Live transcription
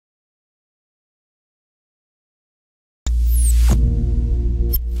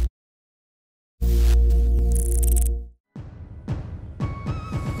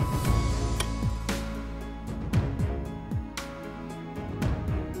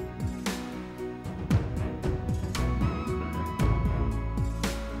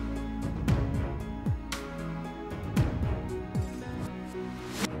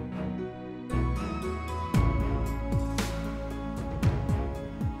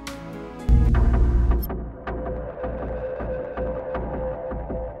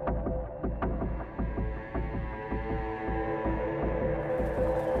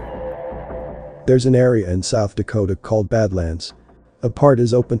There's an area in South Dakota called Badlands. A part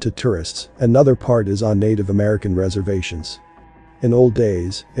is open to tourists, another part is on Native American reservations. In old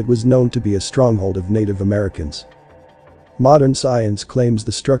days, it was known to be a stronghold of Native Americans. Modern science claims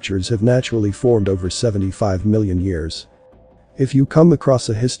the structures have naturally formed over 75 million years. If you come across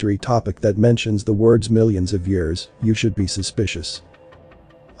a history topic that mentions the words millions of years, you should be suspicious.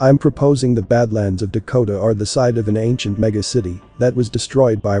 I'm proposing the Badlands of Dakota are the site of an ancient megacity that was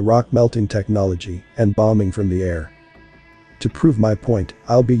destroyed by rock melting technology and bombing from the air. To prove my point,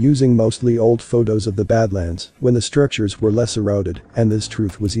 I'll be using mostly old photos of the Badlands when the structures were less eroded and this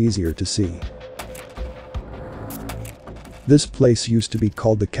truth was easier to see. This place used to be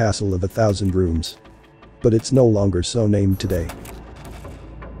called the Castle of 1,000 Rooms. But it's no longer so named today.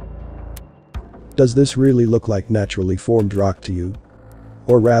 Does this really look like naturally formed rock to you?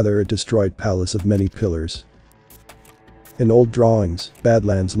 Or rather a destroyed palace of many pillars? In old drawings,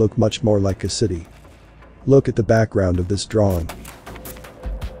 Badlands look much more like a city. Look at the background of this drawing.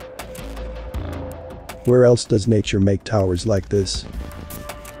 Where else does nature make towers like this?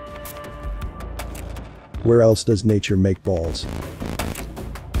 Where else does nature make balls?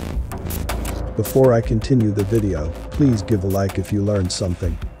 Before I continue the video, please give a like if you learned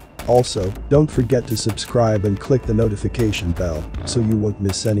something. Also, don't forget to subscribe and click the notification bell so you won't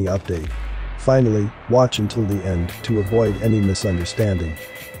miss any update. Finally, watch until the end to avoid any misunderstanding.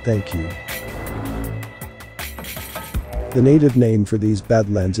 Thank you. The native name for these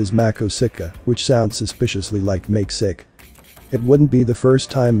Badlands is Makossika, which sounds suspiciously like make sick. It wouldn't be the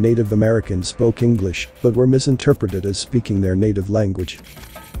first time Native Americans spoke English but were misinterpreted as speaking their native language.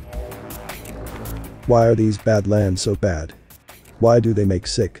 Why are these Badlands so bad? Why do they make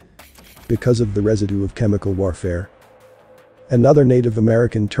sick? Because of the residue of chemical warfare. Another Native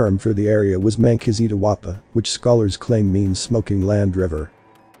American term for the area was Mankizitawapa, which scholars claim means smoking land river.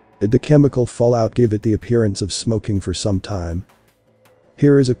 Did the chemical fallout give it the appearance of smoking for some time?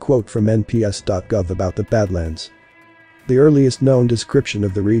 Here is a quote from NPS.gov about the Badlands. The earliest known description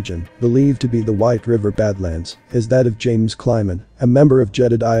of the region, believed to be the White River Badlands, is that of James Clyman, a member of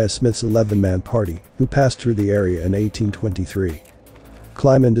Jedediah Smith's 11-man party, who passed through the area in 1823.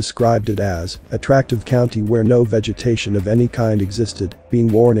 Clyman described it as a tract of country where no vegetation of any kind existed,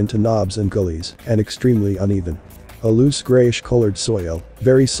 being worn into knobs and gullies, and extremely uneven. A loose grayish-colored soil,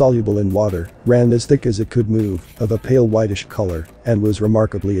 very soluble in water, ran as thick as it could move, of a pale whitish color, and was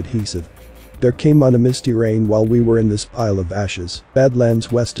remarkably adhesive. There came on a misty rain while we were in this pile of ashes,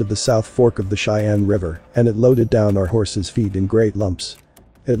 Badlands west of the South Fork of the Cheyenne River, and it loaded down our horses' feet in great lumps.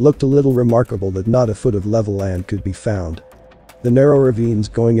 It looked a little remarkable that not a foot of level land could be found. The narrow ravines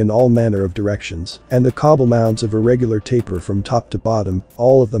going in all manner of directions, and the cobble mounds of irregular taper from top to bottom,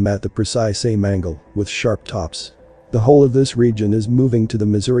 all of them at the precise same angle, with sharp tops. The whole of this region is moving to the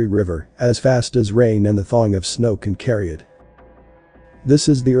Missouri River as fast as rain and the thawing of snow can carry it. This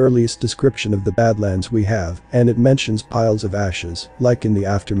is the earliest description of the Badlands we have, and it mentions piles of ashes, like in the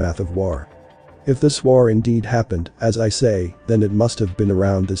aftermath of war. If this war indeed happened, as I say, then it must have been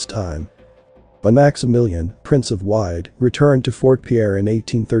around this time. When Maximilian, Prince of Wide, returned to Fort Pierre in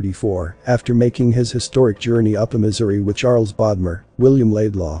 1834, after making his historic journey up the Missouri with Charles Bodmer, William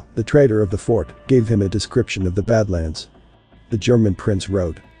Laidlaw, the trader of the fort, gave him a description of the Badlands. The German prince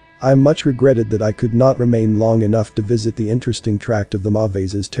wrote, "I much regretted that I could not remain long enough to visit the interesting tract of the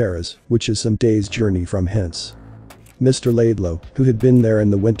Mauvaises Terres, which is some days' journey from hence." Mr. Laidlaw, who had been there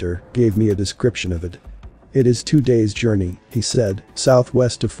in the winter, gave me a description of it. "It is 2 days' journey," he said,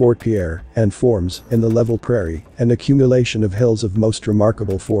 "southwest of Fort Pierre, and forms, in the level prairie, an accumulation of hills of most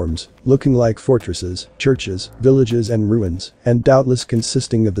remarkable forms, looking like fortresses, churches, villages and ruins, and doubtless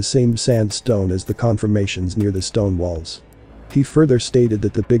consisting of the same sandstone as the conformations near the stone walls." He further stated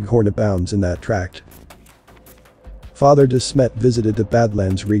that the bighorn abounds in that tract. Father de Smet visited the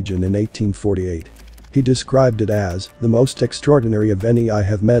Badlands region in 1848. He described it as the most extraordinary of any I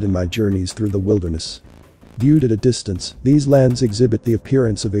have met in my journeys through the wilderness. Viewed at a distance, these lands exhibit the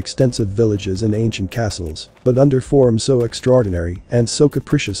appearance of extensive villages and ancient castles, but under forms so extraordinary and so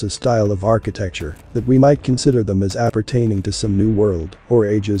capricious a style of architecture that we might consider them as appertaining to some new world or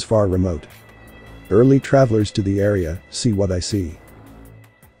ages far remote. Early travelers to the area, see what I see.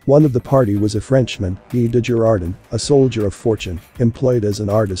 One of the party was a Frenchman, Guy de Girardin, a soldier of fortune, employed as an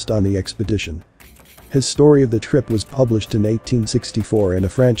artist on the expedition. His story of the trip was published in 1864 in a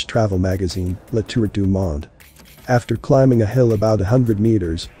French travel magazine, Le Tour du Monde. After climbing a hill about 100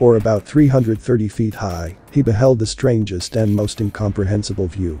 meters, or about 330 feet high, he beheld the strangest and most incomprehensible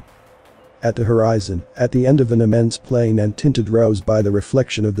view. At the horizon, at the end of an immense plain and tinted rose by the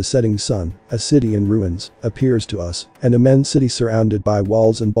reflection of the setting sun, a city in ruins appears to us, an immense city surrounded by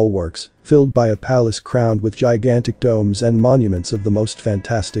walls and bulwarks, filled by a palace crowned with gigantic domes and monuments of the most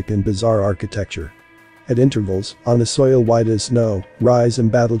fantastic and bizarre architecture. At intervals, on a soil white as snow, rise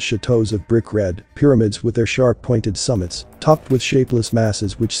embattled chateaux of brick red, pyramids with their sharp-pointed summits, topped with shapeless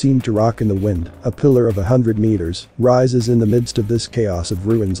masses which seem to rock in the wind. A pillar of 100 meters rises in the midst of this chaos of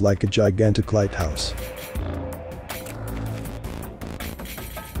ruins like a gigantic lighthouse.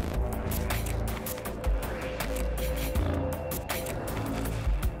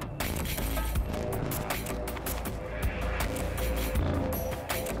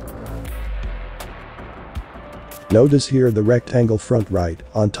 Notice here the rectangle front right,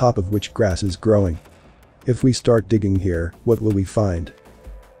 on top of which grass is growing. If we start digging here, what will we find?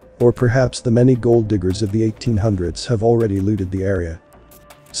 Or perhaps the many gold diggers of the 1800s have already looted the area.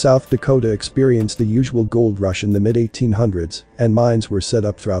 South Dakota experienced the usual gold rush in the mid-1800s, and mines were set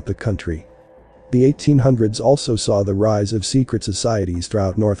up throughout the country. The 1800s also saw the rise of secret societies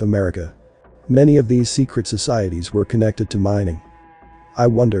throughout North America. Many of these secret societies were connected to mining. I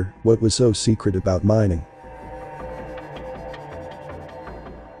wonder what was so secret about mining.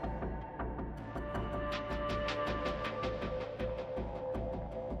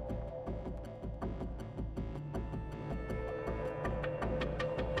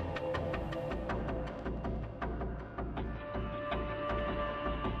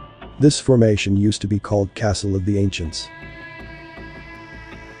 This formation used to be called Castle of the Ancients.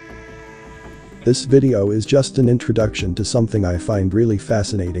 This video is just an introduction to something I find really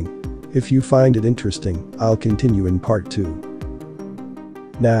fascinating. If you find it interesting, I'll continue in part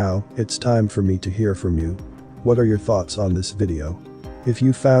 2. Now, it's time for me to hear from you. What are your thoughts on this video? If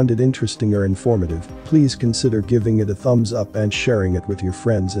you found it interesting or informative, please consider giving it a thumbs up and sharing it with your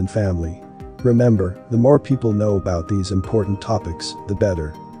friends and family. Remember, the more people know about these important topics, the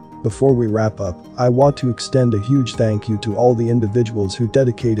better. Before we wrap up, I want to extend a huge thank you to all the individuals who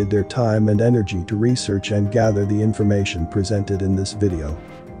dedicated their time and energy to research and gather the information presented in this video.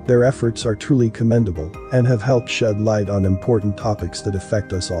 Their efforts are truly commendable and have helped shed light on important topics that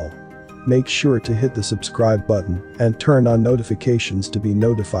affect us all. Make sure to hit the subscribe button and turn on notifications to be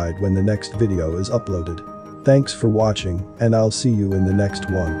notified when the next video is uploaded. Thanks for watching, and I'll see you in the next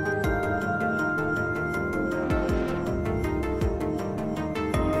one.